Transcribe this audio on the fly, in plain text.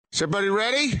Is everybody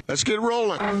ready? Let's get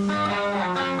rolling.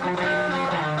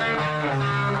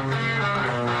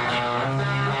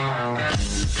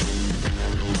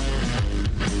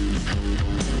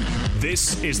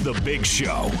 This is The Big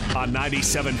Show on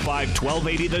 97.5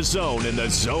 1280 The Zone and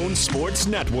The Zone Sports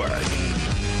Network.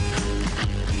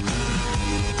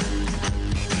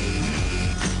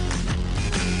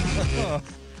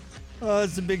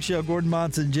 It's The Big Show. Gordon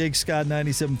Monson, Jake Scott,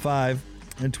 97.5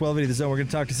 and 1280 The Zone. We're going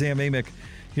to talk to Sam Amick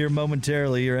here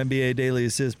momentarily. Your NBA Daily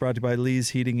Assist brought to you by Lee's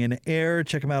Heating and Air.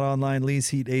 Check them out online,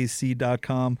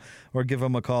 leesheatac.com, or give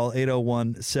them a call,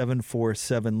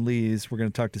 801-747-LEES. We're going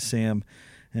to talk to Sam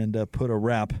and put a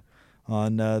wrap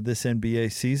on this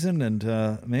NBA season. And,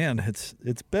 man,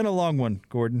 it's been a long one,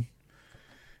 Gordon.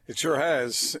 It sure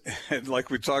has. And like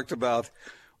we talked about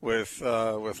with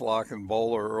Locke and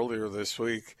Bowler earlier this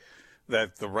week,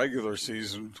 that the regular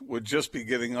season would just be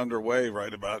getting underway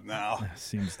right about now.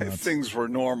 Seems if things were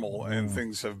normal, and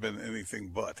things have been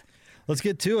anything but. Let's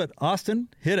get to it. Austin,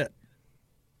 hit it.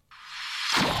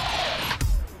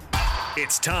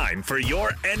 It's time for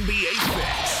your NBA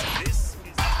fix.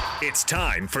 It's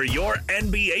time for your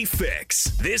NBA fix.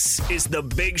 This is the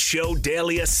Big Show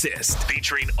Daily Assist,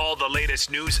 featuring all the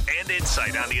latest news and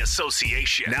insight on the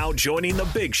association. Now joining the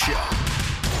Big Show,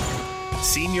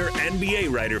 senior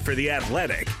NBA writer for The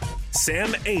Athletic, Sam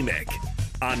Amick,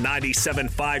 on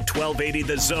 97.5 1280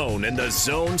 The Zone and The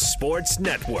Zone Sports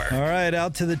Network. All right,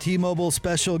 out to the T-Mobile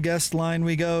special guest line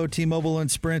we go. T-Mobile and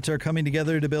Sprint are coming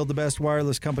together to build the best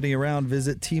wireless company around.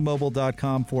 Visit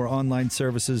T-Mobile.com for online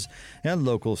services and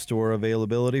local store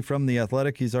availability. From The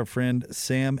Athletic, he's our friend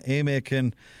Sam Amick.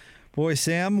 And boy,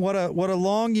 Sam, what a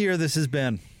long year this has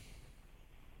been.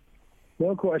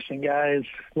 No question, guys.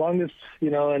 Longest, in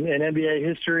NBA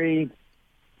history,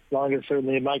 longest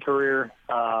certainly in my career.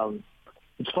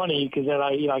 It's funny because then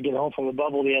I get home from the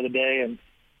bubble the other day,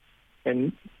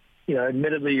 and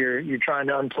admittedly you're trying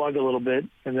to unplug a little bit,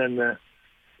 and then the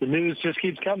news just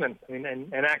keeps coming. I mean,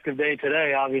 an active day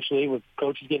today, obviously, with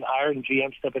coaches getting hired and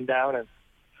GM stepping down,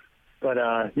 but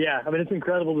it's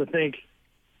incredible to think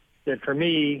that for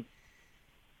me,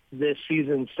 this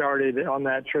season started on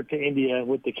that trip to India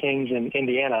with the Kings in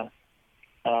Indiana.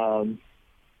 Where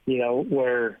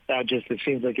it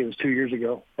seems like it was 2 years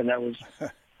ago, and that was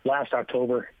last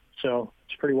October. So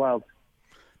it's pretty wild.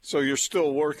 So you're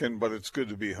still working, but it's good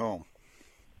to be home.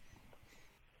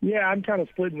 Yeah, I'm kind of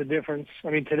splitting the difference.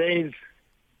 I mean, today's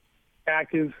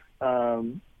active. I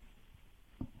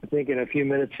think in a few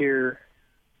minutes here,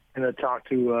 I'm going to talk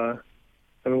to,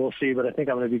 we'll see, but I think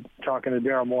I'm going to be talking to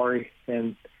Daryl Morey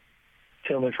and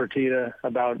Tillman Fertitta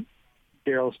about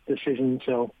Daryl's decision.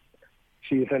 So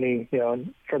see if any,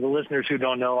 for the listeners who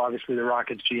don't know, obviously the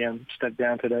Rockets GM stepped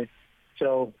down today.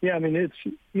 So, yeah, I mean, it's,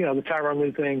 the Tyronn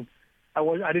Lue thing.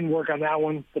 I didn't work on that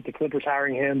one, but the Clippers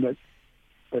hiring him,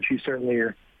 but you certainly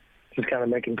are just kind of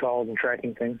making calls and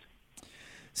tracking things.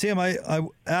 Sam, I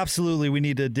absolutely, we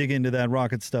need to dig into that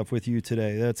Rocket stuff with you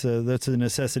today. That's a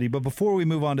necessity. But before we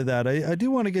move on to that, I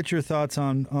do want to get your thoughts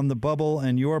on the bubble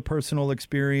and your personal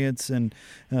experience and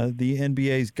the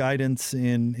NBA's guidance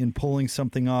in pulling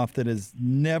something off that has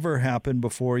never happened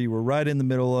before. You were right in the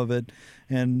middle of it,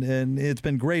 and it's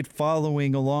been great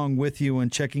following along with you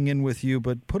and checking in with you.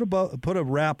 But put a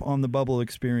wrap on the bubble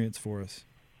experience for us.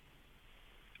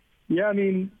 Yeah, I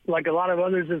mean, like a lot of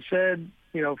others have said,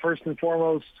 first and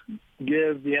foremost,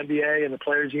 give the NBA and the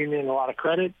Players Union a lot of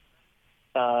credit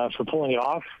for pulling it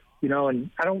off. And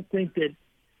I don't think that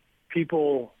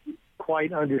people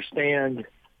quite understand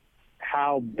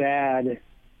how bad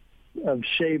of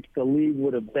shape the league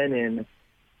would have been in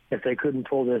if they couldn't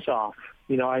pull this off.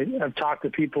 I've talked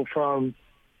to people from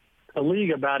the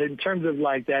league about it in terms of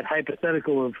like that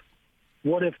hypothetical of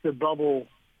what if the bubble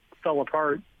fell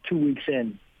apart 2 weeks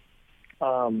in.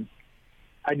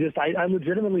 I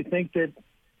legitimately think that,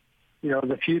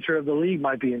 the future of the league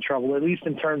might be in trouble, at least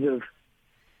in terms of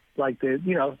like the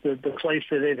place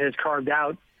that it has carved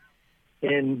out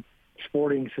in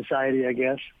sporting society, I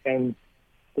guess, and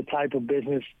the type of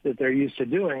business that they're used to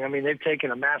doing. I mean, they've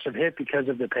taken a massive hit because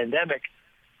of the pandemic,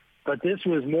 but this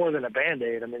was more than a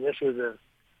Band-Aid. I mean, this was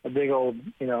a big old,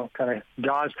 kind of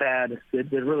gauze pad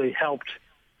that really helped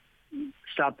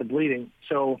stop the bleeding.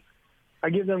 So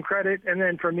I give them credit. And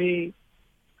then for me,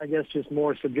 I guess just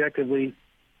more subjectively,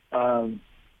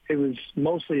 it was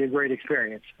mostly a great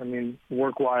experience. I mean,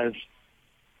 work-wise,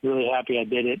 really happy I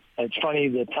did it. It's funny,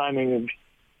 the timing of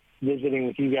visiting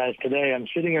with you guys today. I'm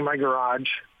sitting in my garage.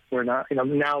 We're not,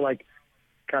 now like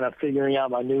kind of figuring out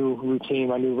my new routine,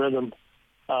 my new rhythm.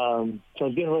 So I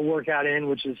was getting a little workout in,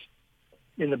 which is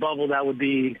in the bubble, that would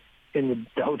be in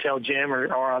the hotel gym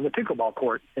or on the pickleball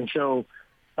court. And so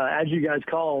as you guys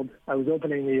called, I was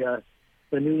opening the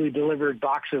newly delivered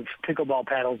box of pickleball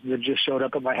paddles that just showed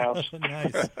up at my house.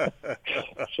 Nice.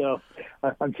 So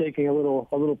I'm taking a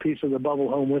little piece of the bubble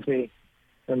home with me,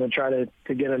 and then try to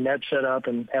get a net set up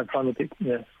and have fun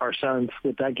with our sons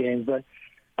with that game. But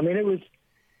I mean, it was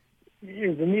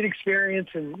a neat experience,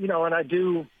 and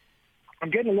I'm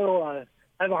getting a little. I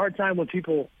have a hard time when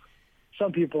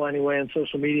some people anyway, on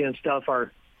social media and stuff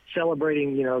are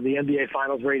celebrating, the NBA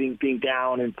Finals ratings being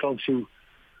down, and folks who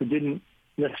didn't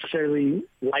necessarily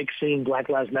like seeing Black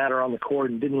Lives Matter on the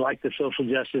court and didn't like the social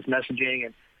justice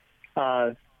messaging.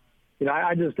 And,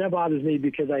 that bothers me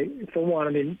because for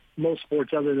one, most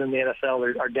sports other than the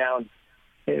NFL are down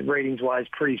ratings-wise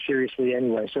pretty seriously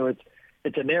anyway. So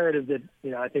it's a narrative that,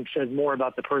 I think says more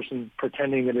about the person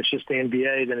pretending that it's just the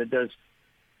NBA than it does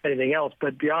anything else.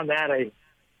 But beyond that, I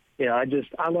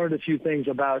learned a few things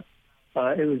about,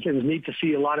 it was neat to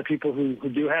see a lot of people who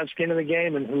do have skin in the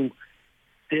game and who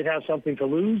did have something to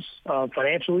lose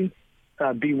financially,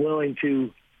 be willing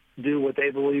to do what they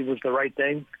believe was the right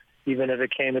thing, even if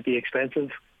it came at the expense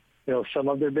of, some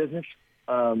of their business.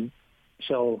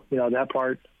 So, that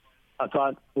part I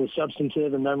thought was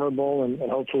substantive and memorable and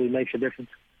hopefully makes a difference.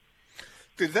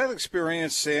 Did that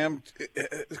experience, Sam,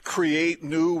 create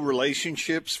new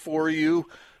relationships for you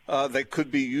that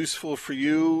could be useful for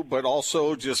you, but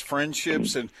also just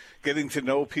friendships and getting to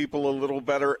know people a little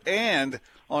better? And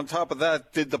on top of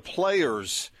that, did the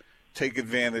players take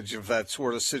advantage of that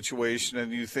sort of situation,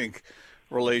 and you think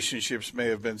relationships may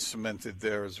have been cemented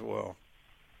there as well?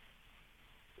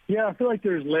 Yeah, I feel like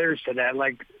there's layers to that.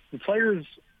 Like the players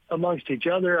amongst each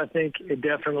other, I think it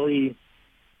definitely,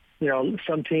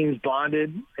 some teams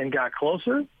bonded and got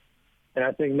closer. And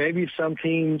I think maybe some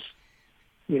teams,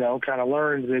 kind of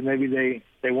learned that maybe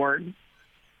they weren't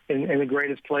in the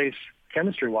greatest place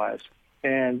chemistry-wise.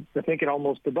 And I think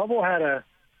the bubble had I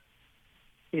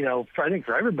think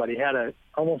for everybody, had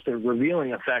almost a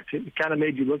revealing effect. It kind of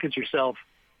made you look at yourself.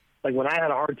 Like when I had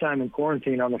a hard time in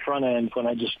quarantine on the front end,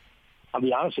 I'll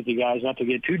be honest with you guys, not to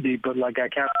get too deep, but like I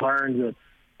kind of learned that,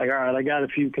 like, all right, I got a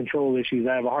few control issues.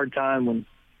 I have a hard time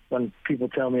when people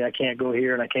tell me I can't go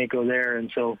here and I can't go there.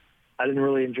 And so I didn't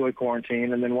really enjoy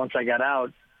quarantine. And then once I got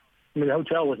out, the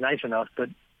hotel was nice enough, but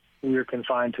we were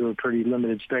confined to a pretty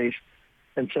limited space.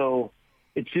 And so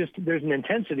it's just, there's an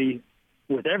intensity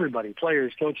with everybody,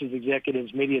 players, coaches,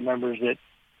 executives, media members, that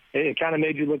it kind of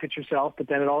made you look at yourself, but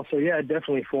then it also, it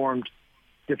definitely formed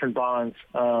different bonds.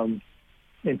 And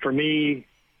for me,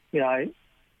 I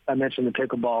mentioned the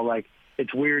pickleball, like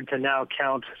it's weird to now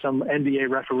count some NBA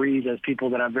referees as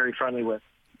people that I'm very friendly with.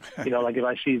 Like if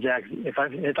I see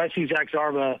Zach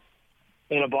Zarba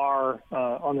in a bar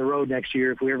on the road next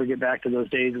year, if we ever get back to those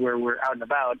days where we're out and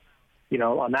about,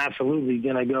 I'm absolutely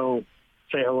going to go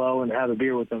say hello and have a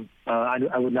beer with them.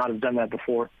 I would not have done that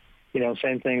before.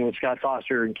 Same thing with Scott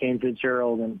Foster and Kane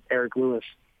Fitzgerald and Eric Lewis.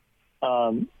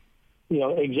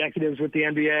 Executives with the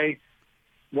NBA,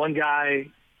 one guy,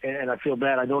 and I feel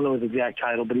bad, I don't know his exact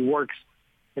title, but he works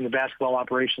in the basketball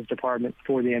operations department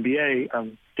for the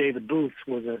NBA. David Booth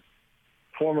was a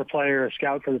former player, a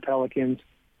scout for the Pelicans,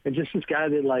 and just this guy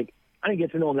that, like, I didn't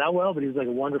get to know him that well, but he was like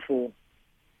a wonderful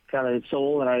kind of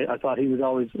soul, and I thought he was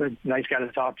always a nice guy to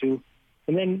talk to.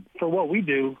 And then for what we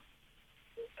do,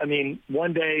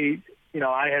 one day,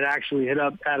 I had actually hit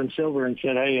up Adam Silver and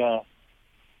said, hey,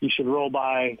 you should roll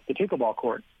by the pickleball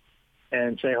court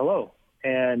and say hello.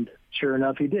 And sure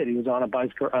enough, he did. He was on a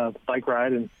bike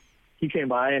ride, and he came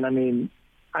by. And,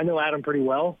 I know Adam pretty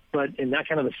well, but in that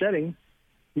kind of a setting,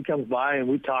 he comes by, and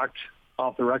we talked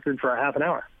off the record for a half an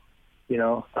hour,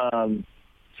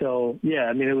 So,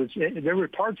 yeah, there were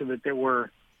parts of it that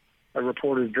were a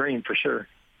reporter's dream for sure.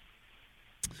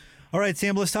 All right,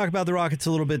 Sam, let's talk about the Rockets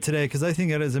a little bit today, because I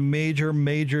think it is a major,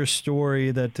 major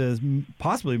story that has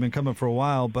possibly been coming for a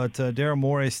while, but Daryl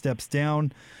Morey steps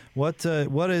down. What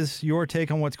is your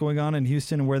take on what's going on in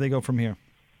Houston and where they go from here?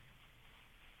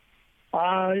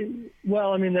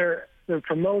 They're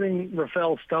promoting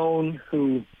Rafael Stone,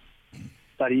 who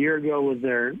about a year ago was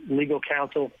their legal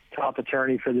counsel, top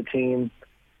attorney for the team,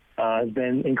 has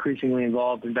been increasingly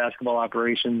involved in basketball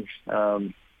operations.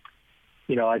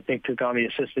 I think took on the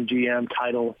assistant GM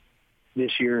title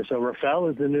this year. So Rafael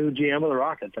is the new GM of the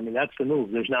Rockets. That's the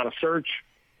move. There's not a search.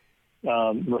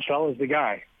 Rafael is the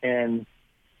guy. And,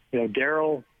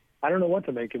 Daryl, I don't know what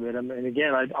to make of it.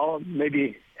 Again, I'll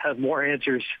maybe have more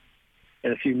answers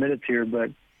in a few minutes here,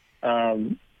 but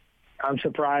I'm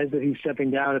surprised that he's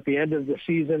stepping down at the end of the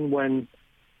season when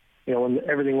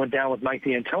everything went down with Mike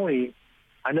D'Antoni.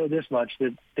 I know this much,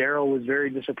 that Daryl was very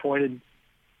disappointed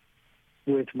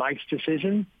with Mike's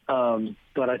decision.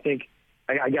 But I think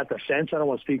I got the sense, I don't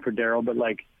want to speak for Daryl, but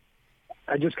like,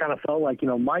 I just kind of felt like,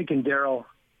 Mike and Daryl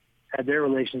had their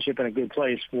relationship in a good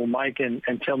place. Well, Mike and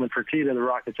Tillman Fertitta, the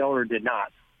Rockets owner, did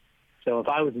not. So if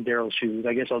I was in Daryl's shoes,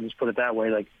 I guess I'll just put it that way.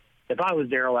 Like, if I was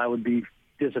Daryl, I would be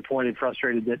disappointed,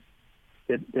 frustrated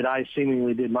that I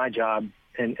seemingly did my job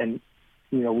and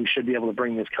we should be able to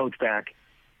bring this coach back.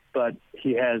 But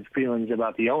he has feelings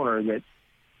about the owner that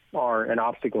are an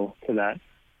obstacle to that.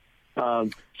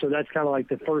 So that's kind of like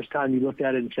the first time you looked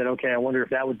at it and said, okay, I wonder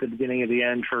if that was the beginning of the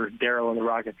end for Daryl and the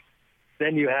Rockets.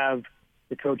 Then you have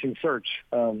the coaching search.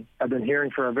 I've been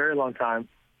hearing for a very long time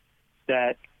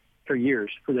that for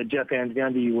years, that Jeff Van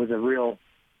Gundy was a real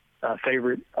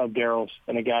favorite of Daryl's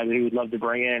and a guy that he would love to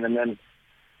bring in. And then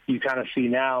you kind of see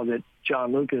now that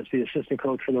John Lucas, the assistant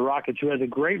coach for the Rockets, who has a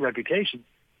great reputation,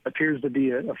 appears to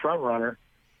be a front runner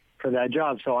for that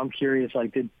job. So I'm curious,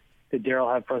 like, did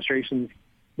Daryl have frustrations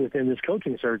within this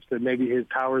coaching search that maybe his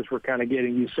powers were kind of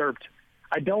getting usurped?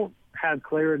 I don't have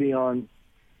clarity on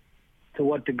to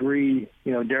what degree,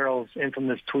 Daryl's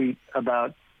infamous tweet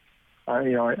about,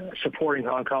 supporting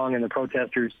Hong Kong and the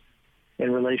protesters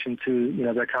in relation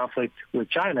to, their conflict with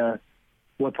China,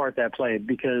 what part that played.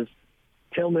 Because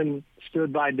Tillman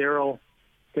stood by Daryl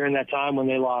during that time when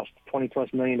they lost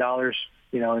 $20+ million,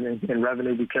 in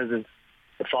revenue because of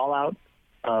the fallout.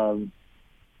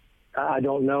 I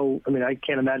don't know. I mean, I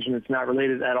can't imagine it's not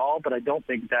related at all, but I don't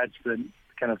think that's the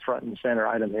kind of front and center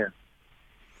item here.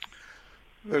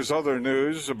 There's other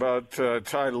news about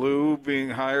Ty Lue being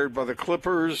hired by the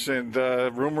Clippers and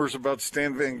rumors about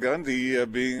Stan Van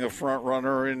Gundy being a front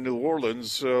runner in New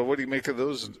Orleans. What do you make of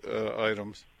those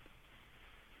items?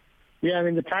 Yeah, I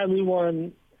mean, the Ty Lue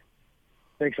one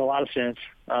makes a lot of sense.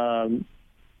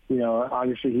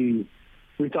 Obviously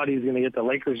we thought he was going to get the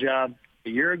Lakers job a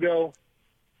year ago.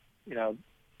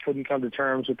 Couldn't come to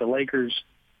terms with the Lakers,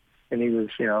 and he was,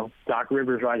 Doc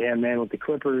Rivers' right-hand man with the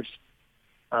Clippers.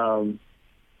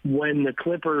 When the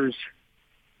Clippers,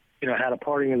 had a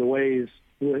parting of the ways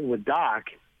with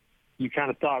Doc, you kind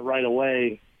of thought right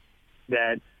away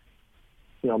that,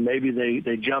 maybe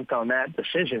they jumped on that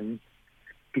decision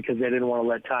because they didn't want to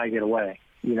let Ty get away,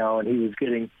 and he was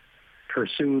getting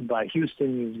pursued by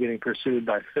Houston, he was getting pursued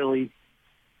by Philly,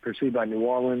 pursued by New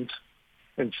Orleans.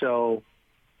 And so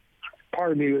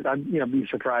part of me would, be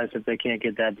surprised if they can't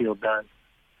get that deal done.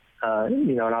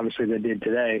 And obviously they did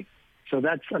today. So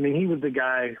he was the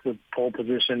guy with pole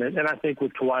position. And I think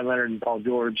with Kawhi Leonard and Paul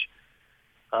George,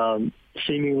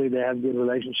 seemingly they have good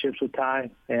relationships with Ty,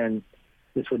 and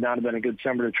this would not have been a good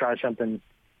summer to try something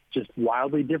just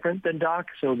wildly different than Doc.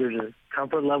 So there's a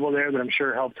comfort level there that I'm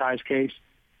sure helped Ty's case,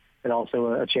 and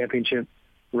also a championship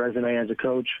resume as a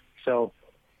coach. So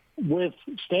with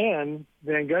Stan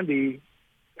Van Gundy,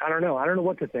 I don't know. I don't know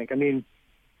what to think. I mean,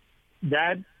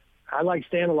 I like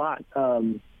Stan a lot.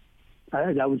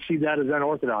 I would see that as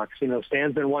unorthodox.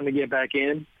 Stan's been wanting to get back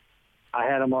in. I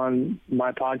had him on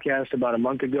my podcast about a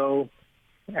month ago,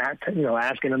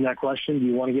 asking him that question, do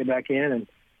you want to get back in?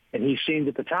 And he seemed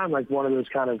at the time like one of those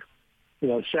kind of,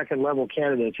 second-level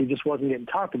candidates. He just wasn't getting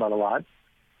talked about a lot.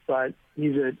 But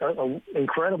he's an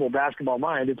incredible basketball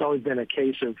mind. It's always been a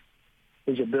case of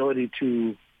his ability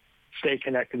to stay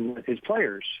connected with his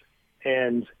players.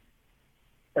 And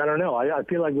I don't know. I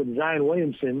feel like with Zion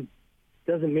Williamson,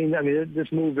 doesn't mean,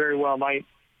 this move very well might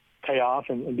pay off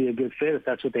and be a good fit if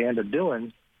that's what they end up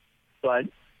doing. But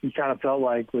you kind of felt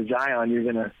like with Zion, you're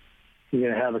gonna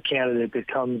have a candidate that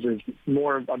comes as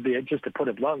more of just to put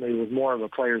it bluntly, with more of a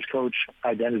player's coach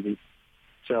identity.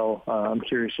 So I'm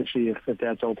curious to see if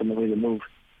that's ultimately the move.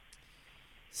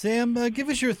 Sam, give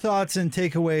us your thoughts and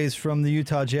takeaways from the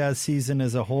Utah Jazz season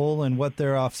as a whole and what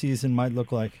their offseason might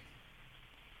look like.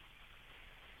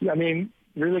 Yeah,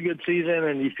 really good season,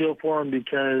 and you feel for them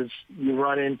because you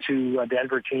run into a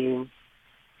Denver team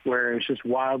where it's just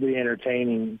wildly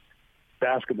entertaining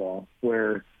basketball,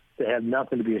 where they have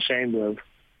nothing to be ashamed of,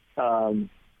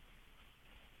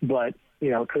 but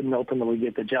couldn't ultimately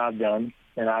get the job done,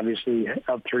 and obviously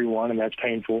up 3-1, and that's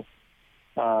painful.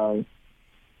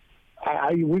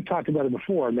 We've talked about it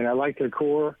before. I like their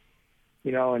core,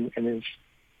 and is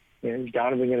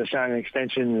Donovan going to sign an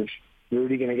extension? Is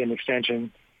Rudy going to get an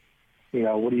extension?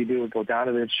 What do you do with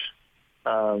Bogdanovic?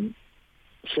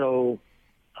 So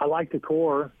I like the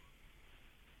core,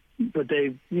 but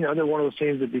they're one of those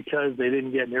teams that because they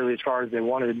didn't get nearly as far as they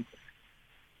wanted,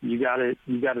 you got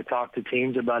to talk to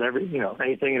teams about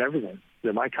anything and everything.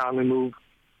 The Mike Conley move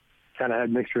kind of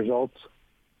had mixed results,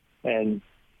 and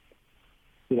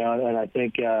I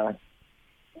think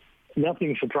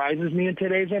nothing surprises me in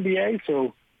today's NBA.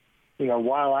 So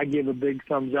while I give a big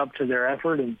thumbs up to their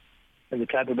effort and the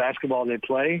type of basketball they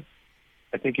play,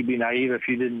 I think you'd be naive if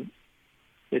you didn't,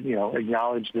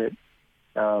 acknowledge that.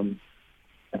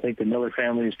 I think the Miller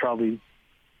family is probably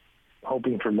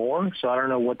hoping for more. So I don't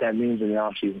know what that means in the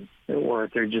offseason, or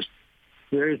if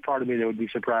there is part of me that would be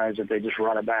surprised if they just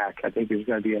run it back. I think there's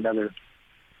going to be another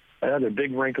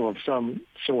big wrinkle of some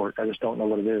sort. I just don't know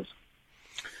what it is.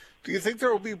 Do you think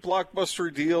there will be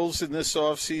blockbuster deals in this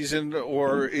offseason,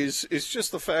 or is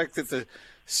just the fact that the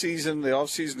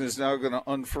offseason is now going to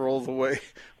unfurl the way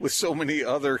with so many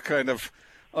other kind of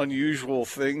unusual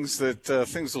things that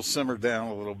things will simmer down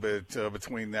a little bit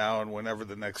between now and whenever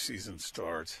the next season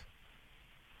starts?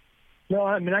 No,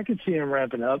 I mean, I could see him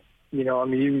ramping up.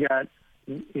 You've got,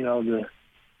 the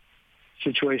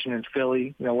situation in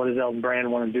Philly. What does Elton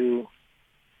Brand want to do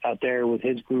out there with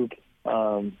his group?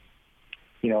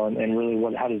 And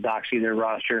really, how does Doc see their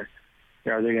roster?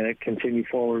 Are they going to continue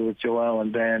forward with Joel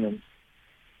and Ben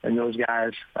and those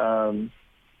guys? You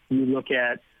look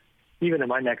at, even in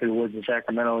my neck of the woods in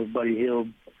Sacramento, Buddy Hield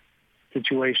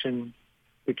situation.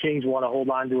 The Kings want to hold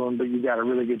on to him, but you've got a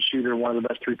really good shooter, one of the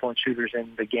best three-point shooters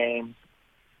in the game,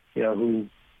 who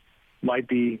might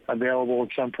be available at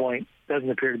some point. Doesn't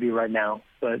appear to be right now,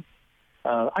 but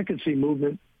I could see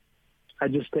movement. I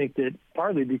just think that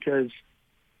partly because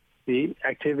the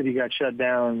activity got shut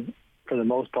down for the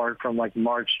most part from like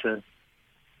March to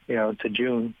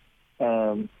June,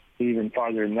 even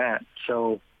farther than that.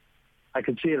 So I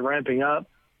could see it ramping up.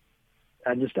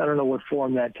 I don't know what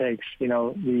form that takes.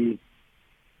 The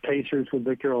Pacers with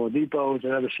Victor Oladipo is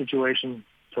another situation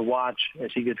to watch as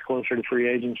he gets closer to free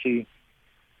agency.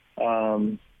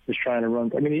 Just trying to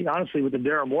run. Honestly, with the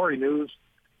Daryl Morey news,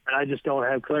 and I just don't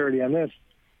have clarity on this,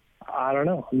 I don't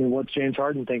know. What's James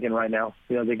Harden thinking right now?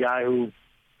 The guy who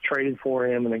traded for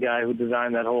him and the guy who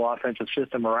designed that whole offensive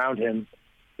system around him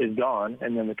is gone,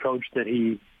 and then the coach that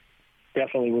he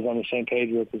definitely was on the same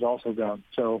page with is also gone.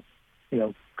 So,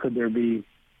 could there be,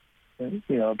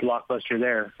 a blockbuster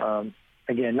there?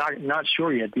 Again, not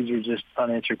sure yet. These are just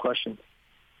unanswered questions.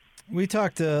 We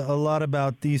talked a lot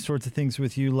about these sorts of things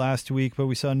with you last week, but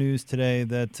we saw news today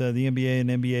that the NBA and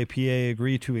NBAPA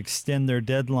agreed to extend their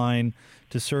deadline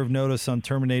to serve notice on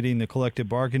terminating the collective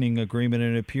bargaining agreement,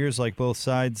 and it appears like both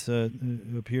sides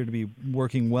appear to be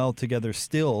working well together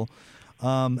still.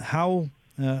 How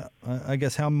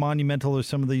monumental are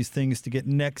some of these things to get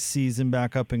next season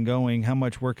back up and going? How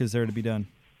much work is there to be done?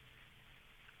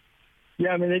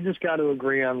 Yeah, they just got to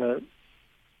agree on the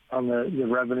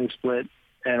revenue split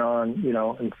and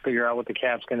and figure out what the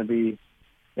cap's going to be.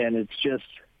 And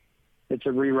it's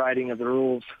a rewriting of the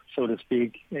rules, so to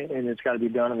speak, and it's got to be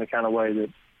done in the kind of way that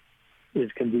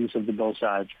is conducive to both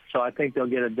sides. So I think they'll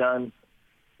get it done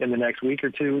in the next week or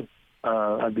two.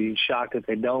 I'd be shocked if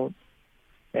they don't.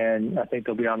 And I think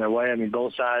they'll be on their way.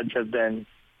 Both sides have been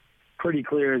pretty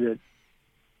clear that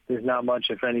there's not much,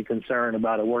 if any, concern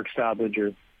about a work stoppage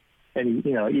or any,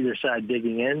 either side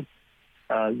digging in.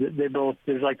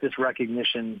 There's like this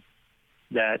recognition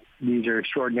that these are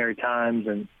extraordinary times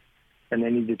and they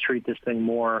need to treat this thing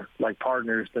more like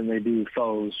partners than they do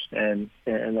foes. And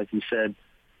like you said,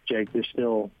 Jake, they're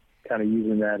still kind of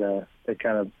using that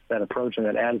approach and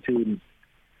that attitude, and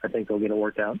I think they'll get it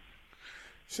worked out.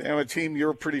 Sam, a team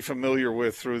you're pretty familiar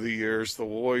with through the years, the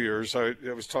Warriors. I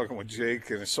was talking with Jake,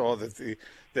 and I saw that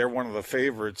they're one of the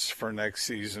favorites for next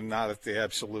season, not at the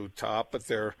absolute top, but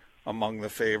they're among the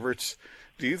favorites.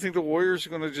 Do you think the Warriors are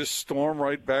going to just storm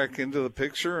right back into the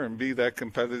picture and be that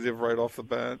competitive right off the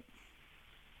bat?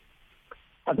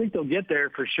 I think they'll get there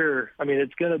for sure.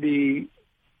 It's going to be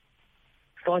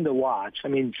fun to watch.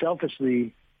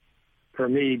 Selfishly, for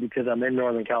me, because I'm in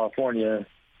Northern California,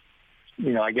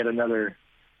 I get another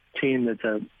team that's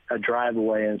a drive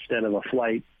away instead of a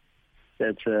flight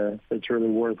that's really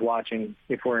worth watching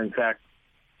if we're in fact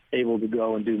able to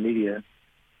go and do media.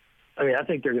 I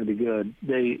think they're going to be good.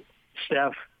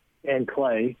 Steph and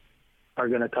Clay are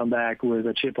going to come back with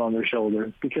a chip on their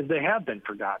shoulder because they have been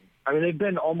forgotten. They've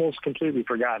been almost completely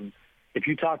forgotten. If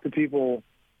you talk to people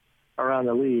around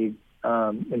the league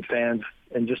and fans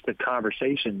and just the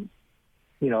conversation,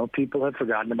 people have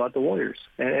forgotten about the Warriors.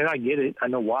 And I get it. I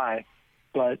know why.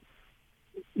 But,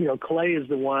 Clay is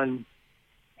the one.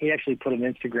 He actually put an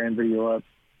Instagram video up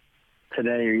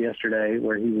today or yesterday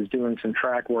where he was doing some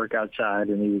track work outside,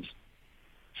 and he was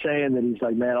saying that he's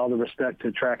like, man, all the respect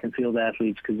to track and field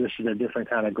athletes because this is a different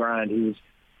kind of grind.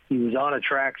 He was on a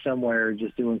track somewhere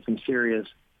just doing some serious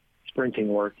sprinting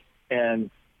work. And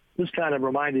this kind of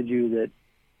reminded you that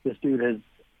this dude has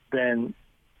been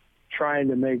trying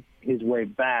to make his way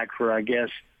back for, I guess,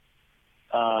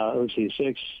 you're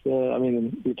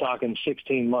talking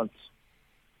 16 months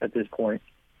at this point.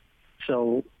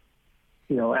 So,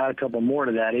 add a couple more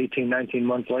to that, 18, 19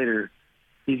 months later,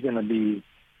 he's going to be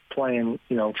playing,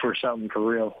 for something for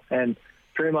real. And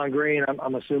Draymond Green,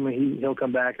 I'm assuming he'll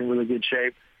come back in really good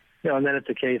shape. And then it's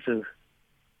a case of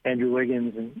Andrew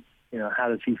Wiggins and, how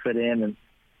does he fit in? And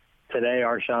today,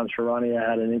 Arshon Charania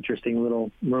had an interesting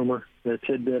little rumor, a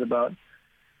tidbit about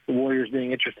the Warriors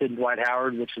being interested in Dwight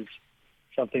Howard, which is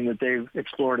something that they've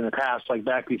explored in the past, like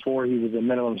back before he was a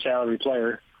minimum salary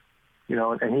player,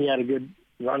 and he had a good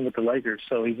run with the Lakers.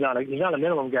 So he's not a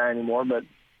minimum guy anymore, but,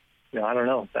 I don't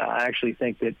know. I actually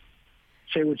think that,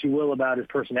 say what you will about his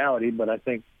personality, but I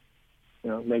think,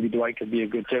 maybe Dwight could be a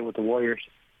good fit with the Warriors.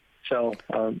 So,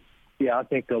 I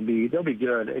think they'll be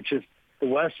good. It's just the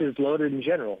West is loaded in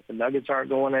general. The Nuggets aren't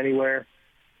going anywhere.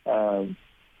 The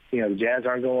Jazz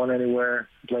aren't going anywhere.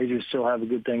 The Blazers still have a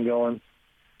good thing going.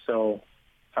 So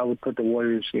I would put the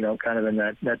Warriors, kind of in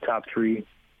that top three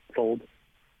fold.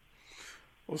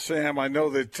 Well, Sam, I know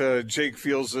that Jake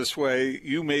feels this way.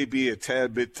 You may be a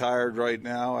tad bit tired right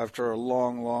now after a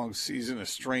long, long season, a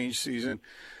strange season.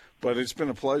 But it's been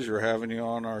a pleasure having you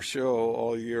on our show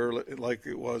all year like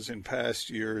it was in past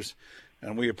years.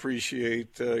 And we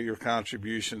appreciate your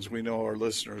contributions. We know our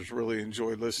listeners really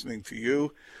enjoy listening to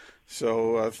you.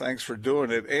 So thanks for doing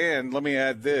it. And let me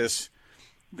add this.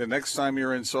 The next time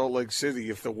you're in Salt Lake City,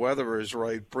 if the weather is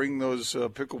right, bring those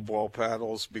pickleball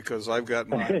paddles because I've got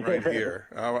mine right here.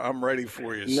 I'm ready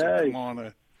for you. So nice. Come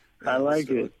on. I like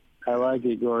it. I like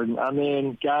it, Gordon. I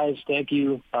mean, guys, thank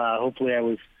you. Hopefully I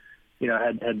was,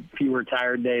 had fewer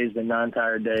tired days than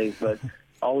non-tired days, but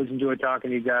always enjoy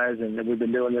talking to you guys, and we've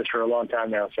been doing this for a long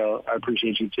time now, so I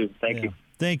appreciate you too. Thank you.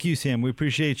 Thank you, Sam. We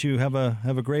appreciate you. Have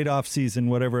a great off season,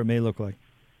 whatever it may look like.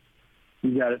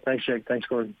 You got it. Thanks, Jake. Thanks,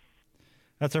 Gordon.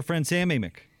 That's our friend Sam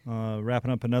Amick,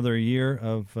 wrapping up another year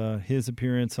of his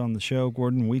appearance on the show,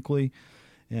 Gordon Weekly,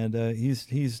 and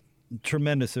he's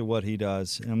tremendous at what he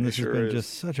does. And this has been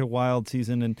just such a wild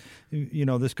season, and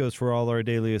this goes for all our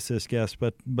Daily Assist guests,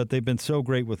 but they've been so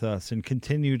great with us and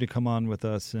continue to come on with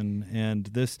us, and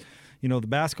this. The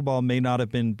basketball may not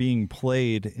have been being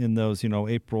played in those,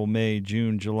 April, May,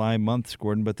 June, July months,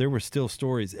 Gordon, but there were still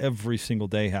stories every single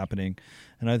day happening.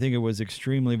 And I think it was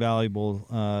extremely valuable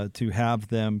to have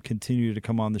them continue to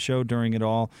come on the show during it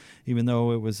all, even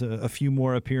though it was a few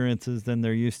more appearances than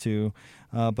they're used to.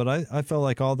 But I felt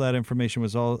like all that information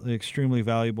was all extremely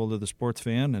valuable to the sports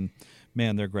fan. And,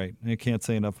 man, they're great. I can't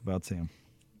say enough about Sam.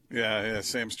 Yeah,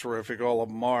 Sam's terrific. All of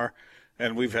them are.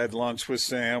 And we've had lunch with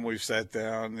Sam. We've sat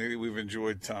down. We've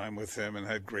enjoyed time with him and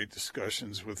had great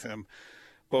discussions with him,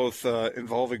 both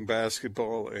involving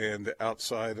basketball and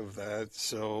outside of that.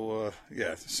 So,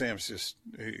 Sam's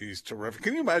he's terrific.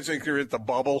 Can you imagine if you're at the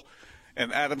bubble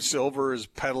and Adam Silver is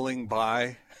pedaling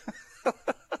by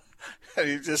and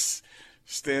you just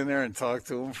stand there and talk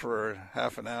to him for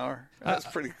half an hour? That's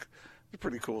pretty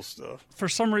cool stuff. For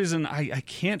some reason, I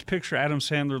can't picture Adam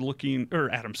Silver looking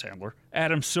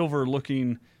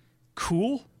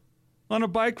cool on a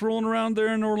bike rolling around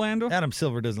there in Orlando. Adam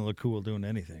Silver doesn't look cool doing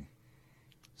anything.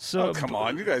 So come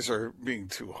on, you guys are being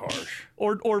too harsh.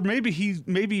 Or maybe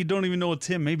you don't even know it's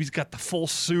him. Maybe he's got the full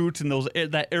suit and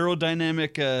that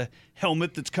aerodynamic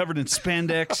helmet that's covered in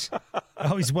spandex.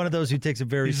 Oh, he's one of those who takes it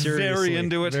very seriously. Very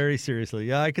into it. Very seriously.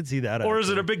 Yeah, I could see that. Or is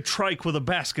it a big trike with a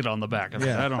basket on the back of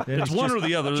it? I don't know. It's one or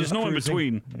the other. There's no cruising.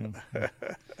 in between. Yeah.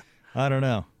 I don't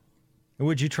know.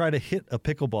 Would you try to hit a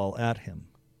pickleball at him?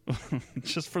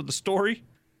 Just for the story?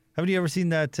 Haven't you ever seen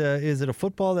that? Is it a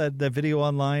football, that video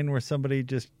online where somebody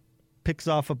just picks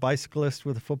off a bicyclist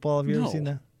with a football? Have you ever seen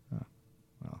that? Oh,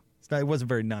 well, it wasn't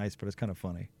very nice, but it's kind of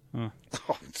funny. Oh,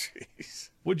 jeez.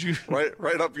 Would you?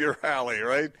 Right up your alley,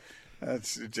 right?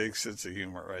 That's Jake's sense of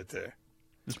humor right there.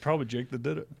 It's probably Jake that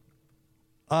did it.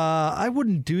 I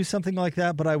wouldn't do something like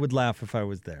that, but I would laugh if I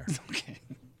was there. Okay.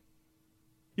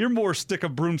 You're more stick a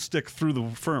broomstick through the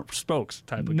front spokes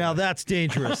type of guy. Now that's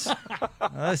dangerous.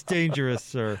 That's dangerous,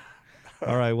 sir.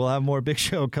 All right, we'll have more Big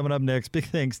Show coming up next. Big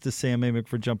thanks to Sam Amick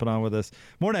for jumping on with us.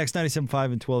 More next, 97.5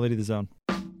 and 1280 The Zone.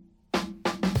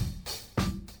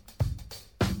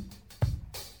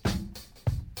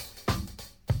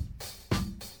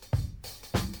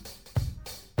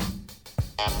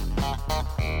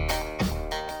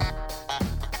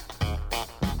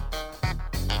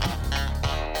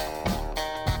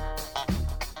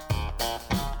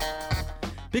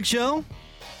 Big Show.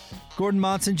 Gordon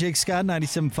Monson, Jake Scott,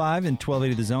 97.5 and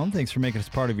 1280 The Zone. Thanks for making us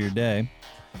part of your day.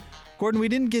 Gordon, we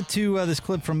didn't get to this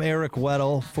clip from Eric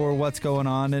Weddle for What's Going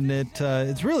On, and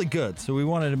it's really good, so we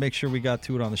wanted to make sure we got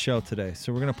to it on the show today.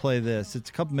 So we're going to play this. It's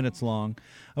a couple minutes long.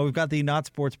 We've got the Not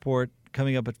Sports Report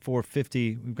coming up at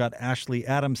 4:50. We've got Ashley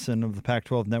Adamson of the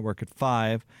Pac-12 Network at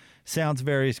 5, Sounds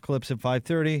various clips at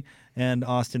 5:30, and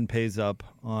Austin pays up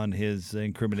on his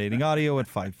incriminating audio at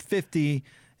 5:50,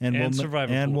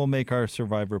 and we'll make our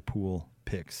Survivor Pool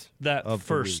picks that of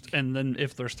first, the week. and then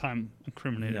if there's time,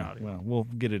 incriminating audio. Well, we'll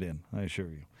get it in, I assure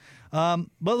you.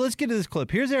 But let's get to this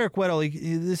clip. Here's Eric Weddle.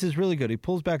 This is really good. He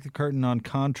pulls back the curtain on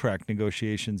contract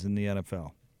negotiations in the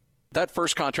NFL. That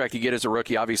first contract you get as a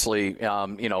rookie, obviously,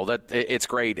 that it's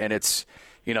great, and it's,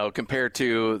 compared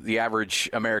to the average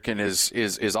American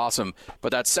is awesome.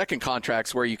 But that second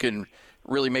contract's where you can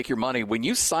really make your money. When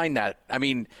you sign that, I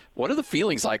mean, what are the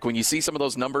feelings like when you see some of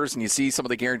those numbers and you see some of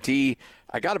the guarantee?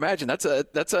 I got to imagine that's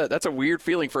a weird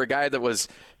feeling for a guy that was,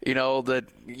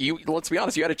 let's be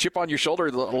honest, you had a chip on your shoulder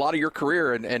a lot of your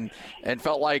career and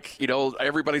felt like,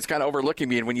 everybody's kind of overlooking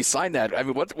me. And when you sign that, I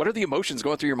mean, what are the emotions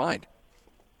going through your mind?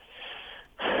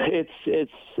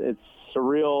 It's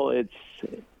surreal.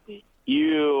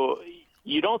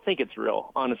 You don't think it's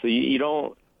real, honestly.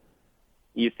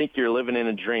 You think you're living in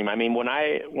a dream. I mean, when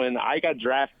I got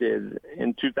drafted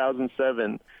in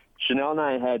 2007, Chanel and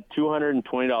I had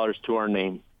 $220 to our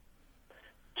name.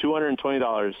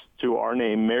 $220 to our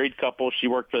name. Married couple. She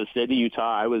worked for the state of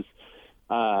Utah.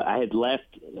 I had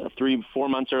left 3-4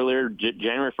 months earlier.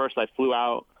 January 1st, I flew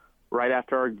out right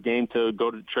after our game to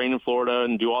go to train in Florida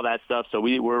and do all that stuff. So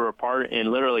we were apart,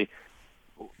 and literally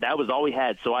that was all we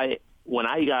had. So when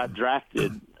I got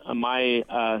drafted,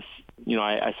 I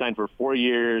signed for 4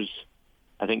 years,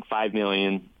 I think $5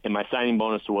 million, and my signing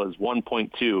bonus was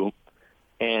 1.2.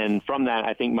 And from that,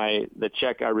 I think the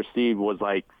check I received was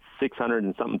like $600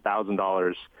 and something thousand.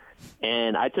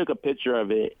 And I took a picture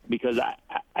of it because I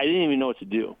didn't even know what to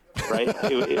do. Right?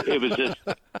 It was just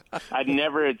I'd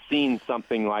never had seen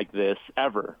something like this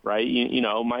ever. Right?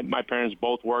 My parents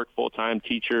both worked full-time,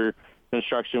 teacher,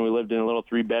 construction. We lived in a little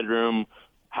 3-bedroom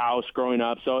house growing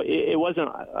up, so it wasn't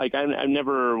like I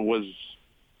never was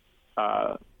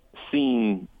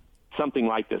seeing something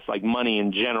like this, like money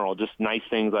in general, just nice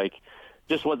things. Like,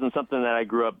 just wasn't something that I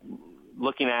grew up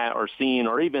looking at or seeing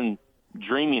or even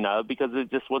dreaming of, because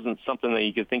it just wasn't something that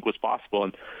you could think was possible.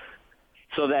 And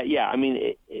so that,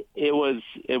 it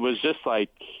was just like,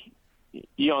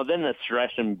 then the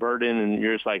stress and burden, and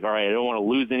you're just like, all right, I don't want to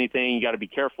lose anything. You got to be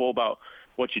careful about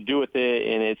what you do with it,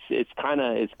 and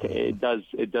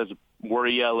it does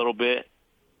worry you a little bit.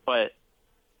 But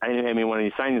I mean, when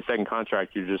you sign the second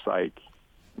contract, you're like,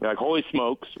 holy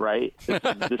smokes, right?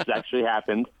 This actually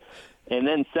happened. And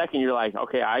then second, you're like,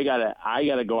 okay, I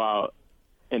gotta go out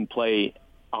and play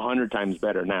 100 times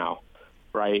better now,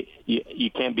 right?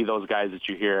 You can't be those guys that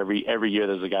you hear every year.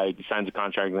 There's a guy who signs a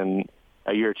contract, and then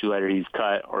a year or two later he's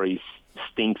cut or he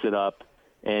stinks it up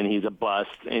and he's a bust,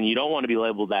 and you don't want to be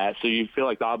labeled that. So you feel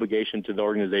like the obligation to the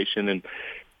organization and,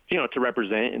 to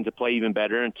represent and to play even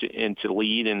better and to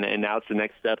lead. And now it's the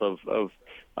next step of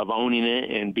owning it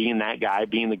and being that guy,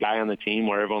 being the guy on the team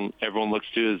where everyone looks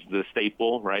to as the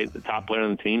staple, right? The top player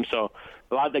on the team. So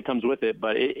a lot that comes with it,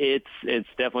 but it's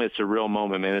definitely a surreal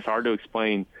moment, man. It's hard to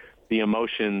explain the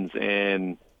emotions,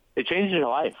 and it changes your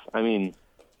life. I mean,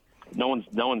 no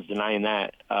one's denying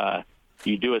that.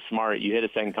 You do it smart, you hit a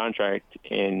second contract,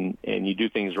 and you do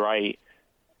things right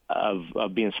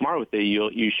of being smart with it.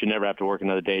 You should never have to work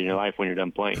another day in your life when you're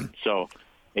done playing. So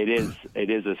it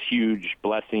is a huge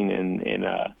blessing and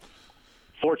a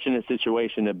fortunate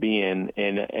situation to be in,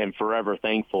 and forever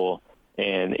thankful.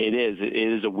 And it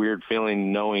is a weird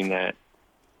feeling knowing that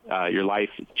your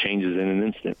life changes in an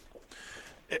instant.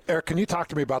 Eric, can you talk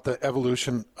to me about the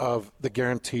evolution of the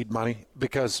guaranteed money?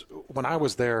 Because when I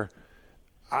was there,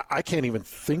 I can't even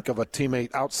think of a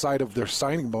teammate outside of their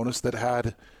signing bonus that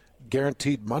had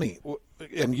guaranteed money.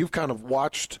 And you've kind of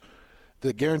watched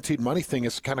the guaranteed money thing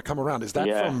has kind of come around. Is that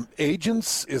from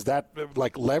agents? Is that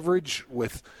like leverage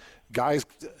with guys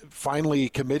finally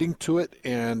committing to it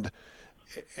and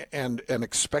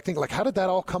expecting? Like, how did that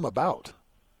all come about?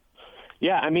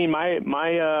 Yeah, I mean,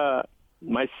 my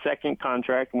second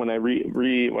contract when I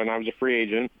when I was a free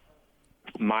agent,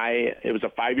 it was a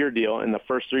 5-year deal, and the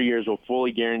first 3 years were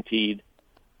fully guaranteed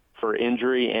for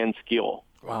injury and skill.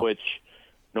 Wow. Which,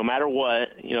 no matter what,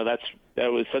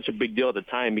 that was such a big deal at the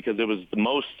time, because it was the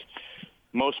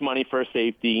most money for a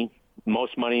safety,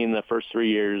 most money in the first 3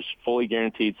 years, fully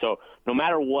guaranteed. So no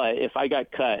matter what, if I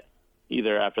got cut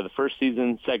either after the first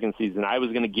season, second season, I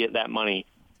was going to get that money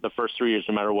the first 3 years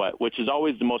no matter what, which is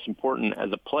always the most important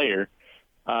as a player.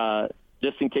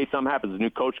 Just in case something happens, a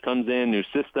new coach comes in, new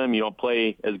system, you don't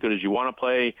play as good as you want to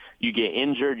play, you get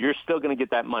injured, you're still going to get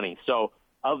that money. So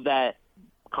of that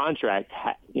contract,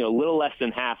 a little less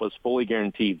than half was fully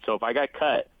guaranteed. So if I got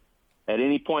cut at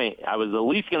any point, I was at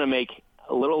least going to make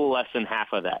a little less than half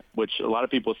of that, which a lot of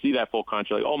people see that full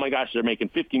contract like, oh my gosh, they're making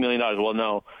 $50 million. Well,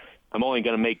 no, I'm only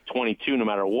going to make 22 no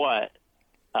matter what.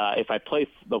 If I play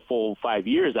the full 5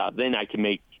 years out, then I can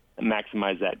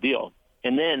maximize that deal.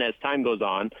 And then as time goes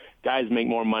on, guys make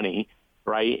more money,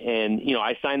 right? And,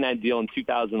 I signed that deal in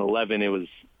 2011. It was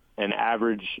an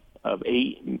average of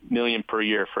 $8 million per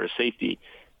year for a safety.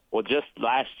 Well, just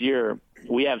last year,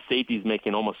 we have safeties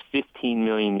making almost $15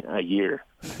 million a year,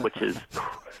 which is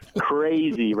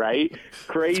crazy, right?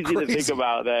 Crazy to think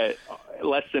about that.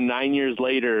 Less than 9 years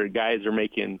later, guys are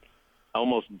making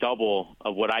almost double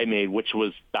of what I made, which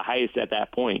was the highest at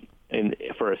that point, and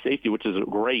for a safety, which is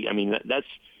great. I mean,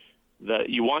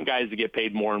 you want guys to get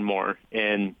paid more and more,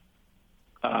 and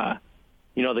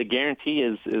the guarantee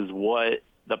is what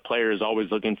the player is always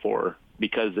looking for,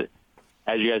 because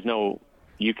as you guys know,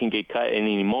 you can get cut at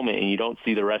any moment and you don't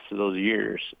see the rest of those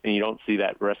years and you don't see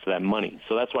that rest of that money.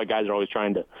 So that's why guys are always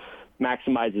trying to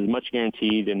maximize as much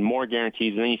guaranteed and more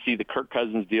guarantees. And then you see the Kirk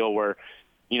Cousins deal where,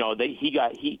 he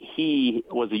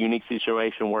was a unique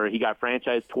situation where he got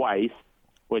franchised twice,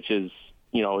 which is,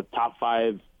 top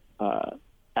five,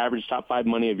 average top five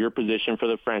money of your position for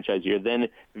the franchise year. Then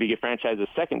if you get franchised a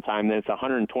second time, then it's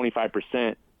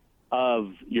 125%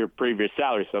 of your previous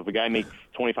salary. So if a guy makes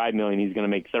 $25 million, he's going to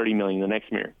make $30 million the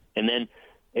next year. And then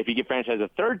if you get franchised a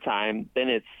third time, then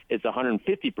it's 150%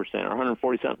 or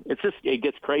 140%. It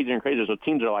gets crazier and crazier. So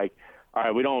teams are like, all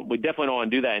right, we definitely don't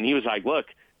want to do that. And he was like, look,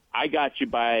 I got you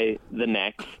by the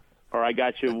neck, or I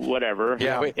got you whatever.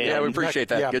 Yeah, we appreciate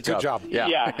that. Yeah, good job.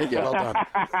 Yeah. Well done.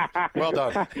 Well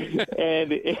done.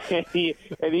 and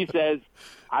he says,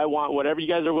 I want whatever you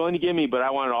guys are willing to give me, but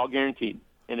I want it all guaranteed.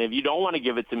 And if you don't want to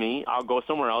give it to me, I'll go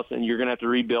somewhere else, and you're going to have to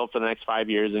rebuild for the next 5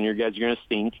 years, and your guys are going to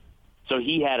stink. So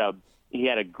he had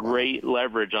a great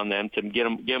leverage on them to give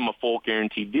him a full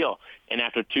guaranteed deal. And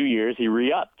after 2 years, he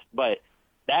re-upped. But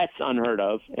that's unheard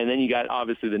of. And then you got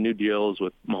obviously the new deals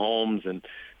with Mahomes and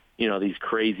these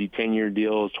crazy 10-year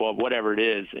deals, 12, whatever it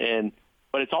is.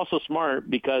 But it's also smart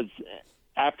because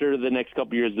after the next couple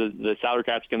of years, the salary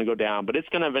cap's going to go down, but it's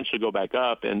going to eventually go back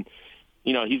up. And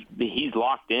he's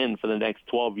locked in for the next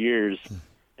 12 years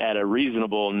at a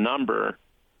reasonable number,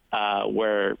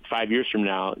 where 5 years from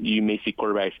now you may see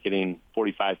quarterbacks getting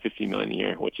 $45-50 million a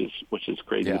year, which is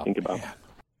crazy to think about. Yeah.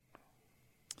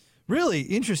 Really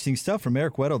interesting stuff from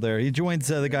Eric Weddle there. He joins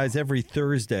the guys every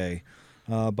Thursday,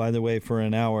 by the way, for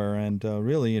an hour, and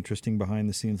really interesting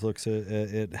behind-the-scenes looks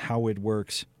at how it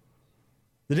works.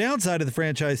 The downside of the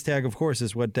franchise tag, of course,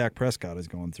 is what Dak Prescott is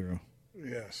going through.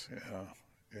 Yes,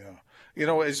 yeah.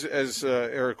 As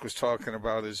Eric was talking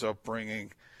about his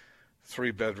upbringing,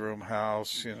 3-bedroom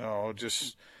house,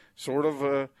 just sort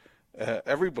of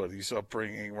everybody's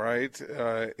upbringing, right?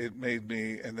 It made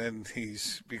me, and then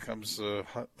becomes the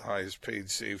highest paid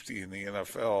safety in the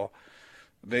NFL.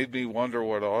 Made me wonder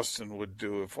what Austin would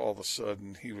do if all of a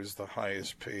sudden he was the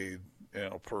highest paid,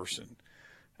 person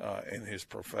in his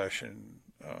profession.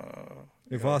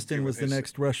 If Austin was the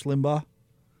next Rush Limbaugh?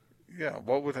 Yeah,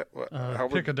 what would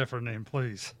pick a different name,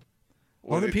 please?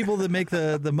 All the people that make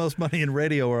the most money in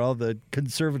radio are all the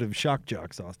conservative shock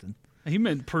jocks, Austin. He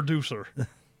meant producer.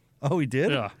 Oh, he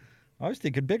did? Yeah. I was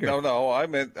thinking bigger. No, I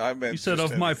meant. You said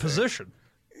of my position.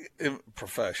 In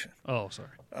profession. Oh, sorry.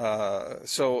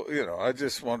 So, I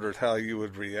just wondered how you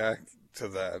would react to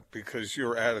that, because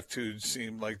your attitude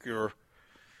seemed like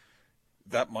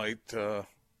that might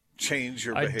change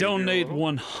your behavior. I donate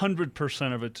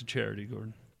 100% of it to charity,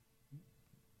 Gordon.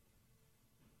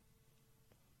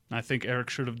 I think Eric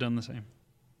should have done the same. In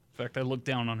fact, I looked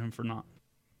down on him for not.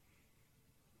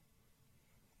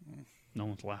 No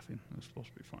one's laughing. It was supposed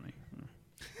to be funny.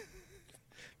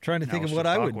 Trying to think of what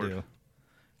I would do.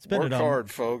 Work hard,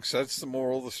 folks. That's the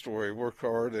moral of the story. Work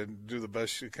hard and do the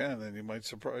best you can, and you might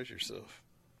surprise yourself.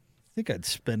 I think I'd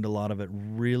spend a lot of it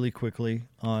really quickly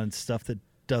on stuff that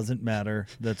doesn't matter,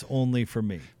 that's only for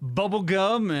me. Bubble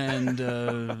gum and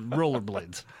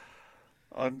rollerblades.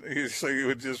 So you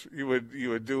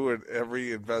would do what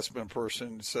every investment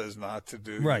person says not to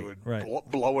do. Right, you would right.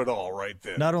 Blow it all right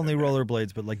there. Not only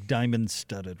rollerblades, but like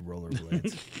diamond-studded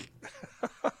rollerblades.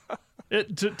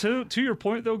 To your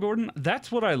point, though, Gordon,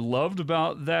 that's what I loved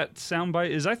about that soundbite.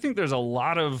 Is I think there's a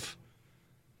lot of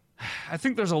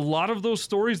those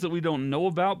stories that we don't know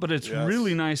about, but it's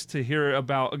really nice to hear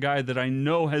about a guy that I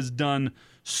know has done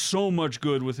so much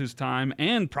good with his time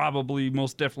and probably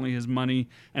most definitely his money,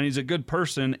 and he's a good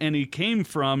person, and he came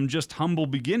from just humble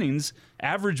beginnings,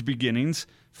 average beginnings,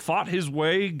 fought his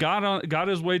way, got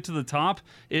his way to the top,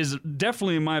 is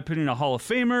definitely, in my opinion, a Hall of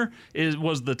Famer,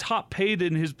 was the top paid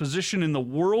in his position in the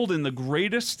world, in the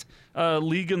greatest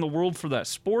league in the world for that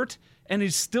sport, and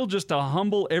he's still just a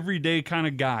humble, everyday kind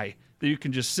of guy that you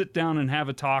can just sit down and have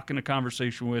a talk and a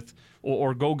conversation with,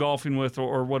 or go golfing with,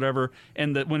 or whatever.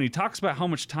 And that when he talks about how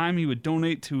much time he would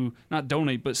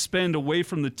spend away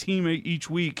from the team each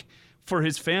week for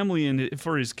his family and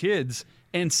for his kids,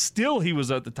 and still he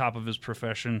was at the top of his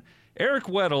profession. Eric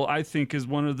Weddle, I think, is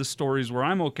one of the stories where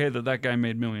I'm okay that guy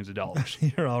made millions of dollars.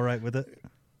 You're all right with it?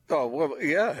 Oh, well,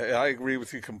 yeah, I agree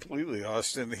with you completely,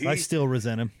 Austin. I still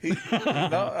resent him. He was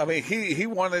a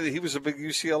big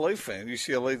UCLA fan.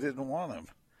 UCLA didn't want him.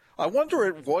 I wonder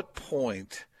at what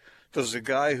point does a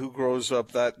guy who grows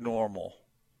up that normal,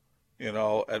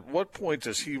 at what point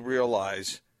does he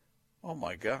realize, oh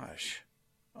my gosh,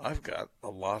 I've got a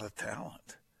lot of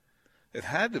talent? It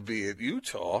had to be at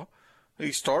Utah.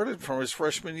 He started from his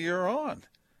freshman year on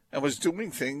and was doing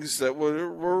things that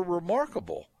were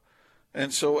remarkable.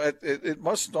 And so it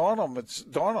must dawn on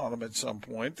him at some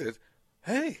point that,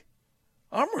 hey,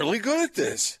 I'm really good at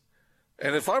this.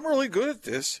 And if I'm really good at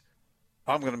this,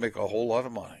 I'm going to make a whole lot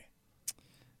of money.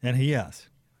 And he has,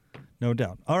 no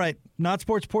doubt. All right, Not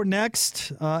Sports Report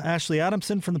next. Ashley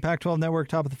Adamson from the Pac-12 Network,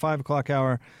 top of the 5 o'clock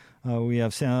hour. We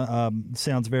have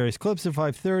sounds various clips at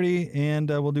 5:30, and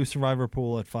we'll do Survivor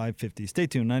Pool at 5:50. Stay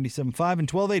tuned, 97.5 and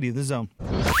 1280, The Zone.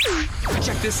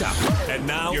 Check this out. And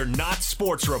now, your Not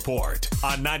Sports Report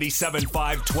on 97.5,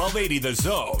 1280 The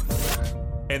Zone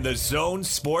and The Zone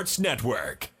Sports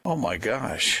Network. Oh, my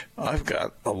gosh. I've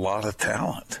got a lot of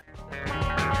talent.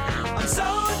 I'm so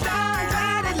darn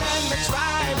glad it let me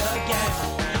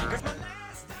try again.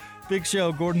 Big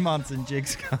show, Gordon Monson, Jake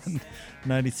Scott,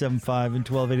 97.5 and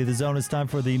 1280 The Zone. It's time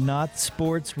for the Not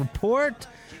Sports Report.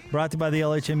 Brought to you by the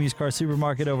LHM Used Car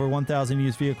Supermarket. Over 1,000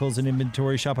 used vehicles in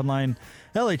inventory. Shop online,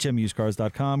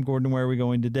 LHMusedcars.com. Gordon, where are we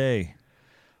going today?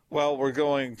 Well, we're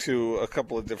going to a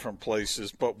couple of different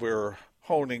places, but we're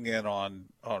honing in on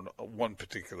one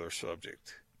particular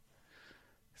subject.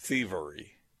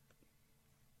 Thievery.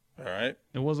 All right?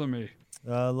 It wasn't me.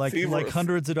 Like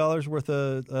hundreds of dollars worth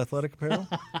of athletic apparel?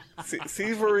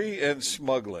 Thievery and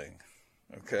smuggling.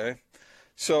 Okay?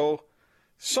 So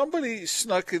somebody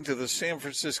snuck into the San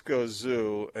Francisco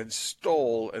Zoo and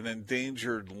stole an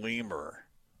endangered lemur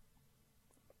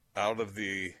out of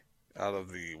the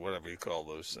whatever you call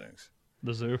those things.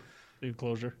 The zoo, the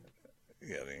enclosure.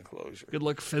 Yeah, the enclosure. Good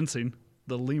luck fencing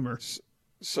the lemur.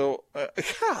 So,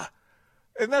 yeah.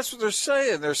 And that's what they're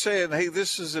saying. They're saying, hey,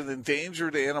 this is an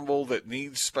endangered animal that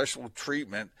needs special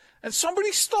treatment, and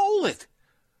somebody stole it.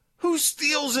 Who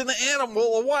steals a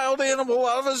wild animal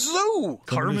out of a zoo?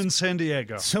 Carmen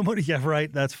Sandiego. Somebody, yeah,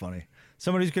 right. That's funny.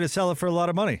 Somebody's going to sell it for a lot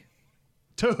of money.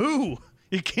 To who?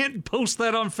 You can't post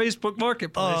that on Facebook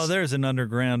Marketplace. Oh, there's an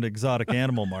underground exotic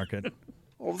animal market.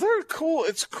 Well, they're cool.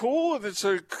 It's cool, and it's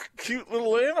a cute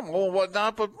little animal and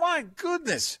whatnot, but my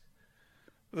goodness.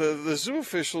 The zoo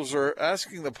officials are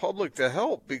asking the public to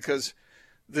help because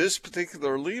this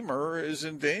particular lemur is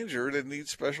endangered and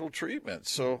needs special treatment.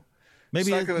 So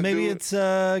maybe it's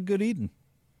good eating.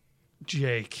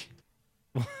 Jake.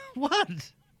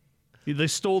 What? They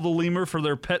stole the lemur for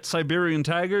their pet Siberian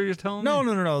tiger, you're telling me? No.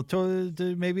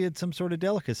 Maybe it's some sort of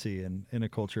delicacy in a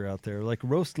culture out there, like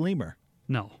roast lemur.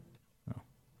 No.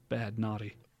 Bad,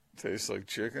 naughty. Tastes like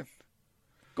chicken?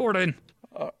 Gordon.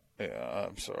 Yeah,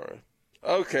 I'm sorry.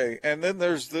 Okay, and then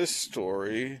there's this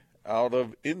story out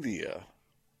of India.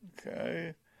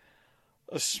 Okay.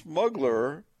 A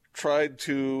smuggler tried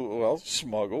to,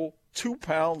 smuggle 2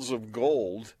 pounds of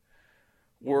gold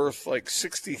worth like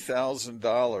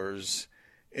 $60,000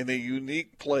 in a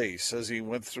unique place as he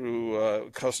went through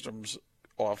customs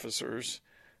officers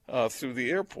through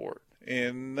the airport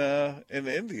in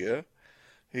India.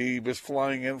 He was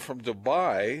flying in from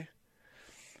Dubai,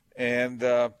 and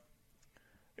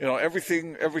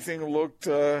everything looked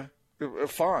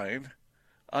fine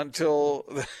until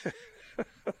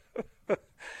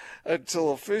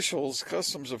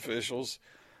customs officials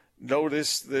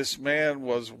noticed this man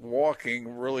was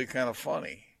walking really kind of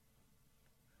funny.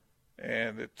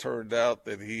 And it turned out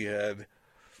that he had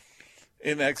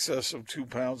in excess of 2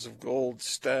 pounds of gold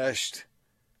stashed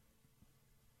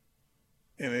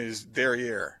in his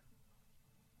derriere.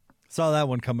 Saw that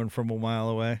one coming from a mile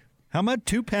away. How much?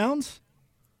 2 pounds?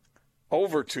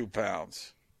 Over 2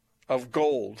 pounds of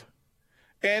gold.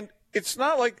 And it's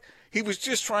not like he was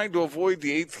just trying to avoid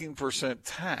the 18%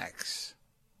 tax.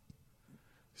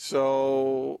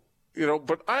 So,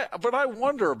 but I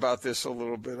wonder about this a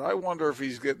little bit. I wonder if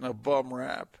he's getting a bum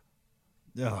rap.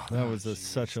 Oh, that was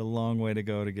such a long way to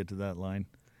go to get to that line.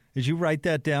 Did you write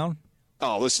that down?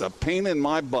 Oh, this is a pain in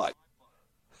my butt.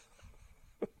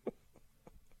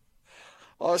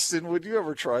 Austin, would you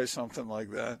ever try something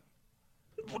like that?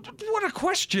 What a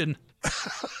question.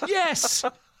 Yes.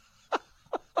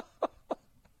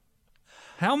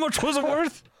 How much was it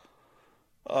worth?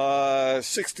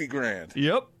 60 grand.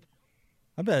 Yep.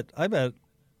 I bet.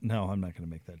 No, I'm not going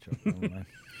to make that joke. Never mind.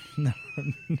 No,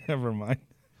 never mind.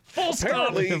 Full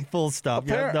stop. Full stop.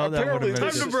 Yeah, no, that would have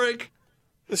been Time to break.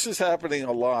 This is happening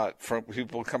a lot from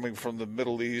people coming from the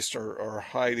Middle East or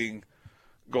hiding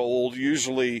gold.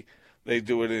 Usually they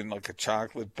do it in like a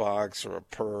chocolate box or a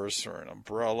purse or an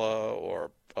umbrella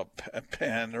or a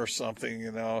pen or something,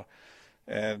 you know.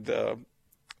 And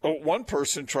one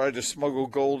person tried to smuggle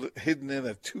gold hidden in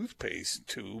a toothpaste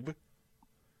tube.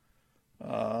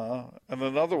 And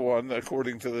another one,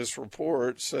 according to this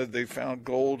report, said they found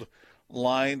gold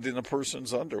lined in a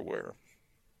person's underwear.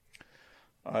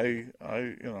 I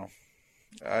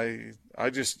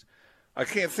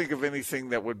can't think of anything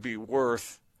that would be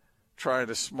worth trying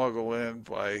to smuggle in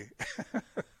by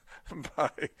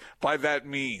by that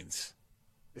means.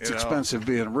 It's expensive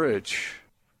being rich.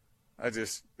 I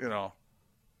just,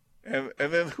 and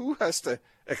then who has to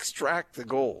extract the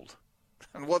gold?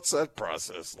 And what's that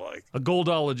process like? A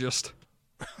goldologist.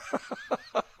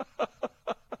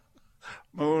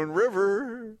 Moon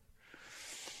River.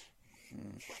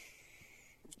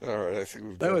 All right, I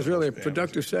think that was really a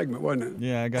productive segment, wasn't it?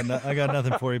 Yeah, I got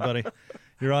nothing for you, buddy.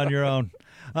 You're on your own.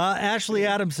 Ashley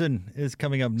Adamson is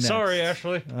coming up next. Sorry,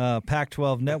 Ashley.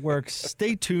 Pac-12 Network.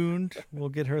 Stay tuned. We'll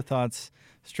get her thoughts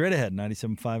straight ahead. 97.5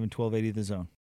 and 1280 The Zone.